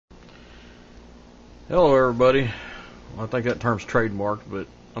Hello everybody. Well, I think that term's trademarked, but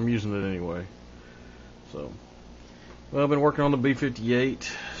I'm using it anyway. Well, I've been working on the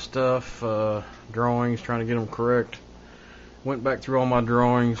B-58 stuff, drawings, trying to get them correct. Went back through all my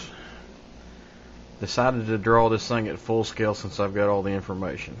drawings. Decided to draw this thing at full scale since I've got all the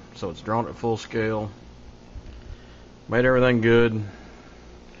information. So it's drawn at full scale. Made everything good.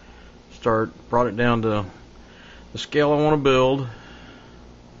 Brought it down to the scale I want to build.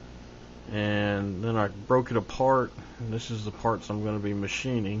 And then I broke it apart, and this is the parts I'm going to be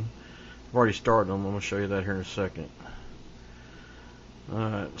machining. I've already started them. I'm going to show you that here in a second.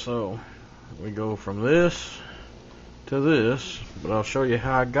 Alright, so we go from this to this, but I'll show you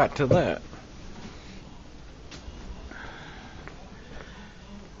how I got to that.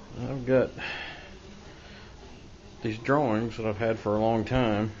 I've got these drawings that I've had for a long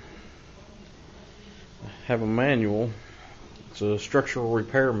time. I have a manual. It's a structural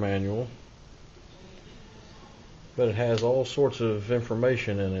repair manual, but it has all sorts of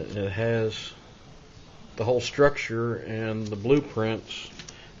information in it. It has the whole structure and the blueprints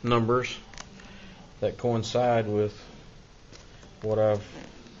numbers that coincide with what I've,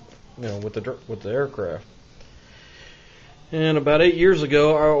 with the aircraft. And about 8 years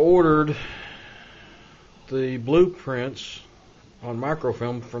ago, I ordered the blueprints on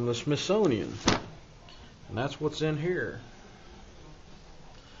microfilm from the Smithsonian, and that's what's in here.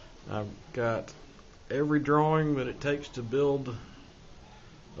 I've got every drawing that it takes to build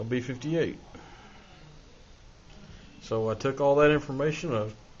a B-58. So I took all that information, I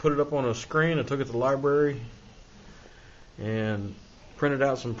put it up on a screen, I took it to the library and printed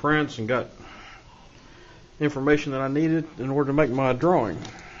out some prints and got information that I needed in order to make my drawing.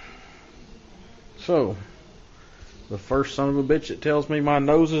 So the first son of a bitch that tells me my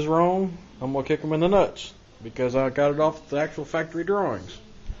nose is wrong, I'm going to kick him in the nuts, because I got it off the actual factory drawings.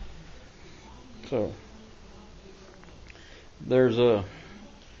 So it's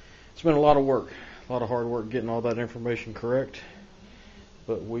been a lot of work, a lot of hard work getting all that information correct,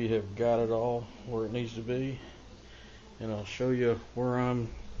 but we have got it all where it needs to be, and I'll show you where I'm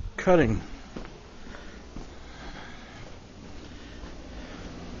cutting.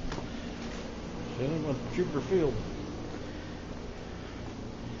 See, I'm on Jupiter Field.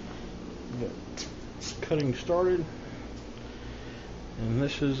 Got cutting started, and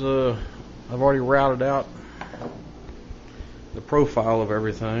this is I've already routed out the profile of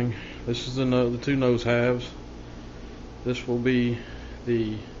everything. This is the two nose halves. This will be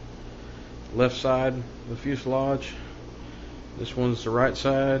the left side of the fuselage. This one's the right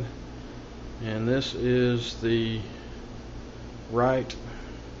side, and this is the right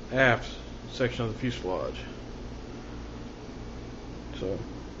aft section of the fuselage. So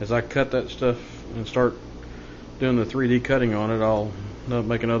as I cut that stuff and start doing the 3D cutting on it, I'll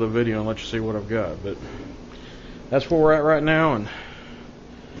make another video and let you see what I've got. But that's where we're at right now, and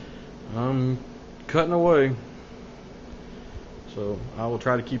I'm cutting away. So I will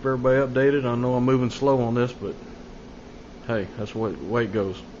try to keep everybody updated. I know I'm moving slow on this, but hey, that's the way it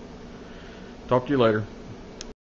goes. Talk to you later.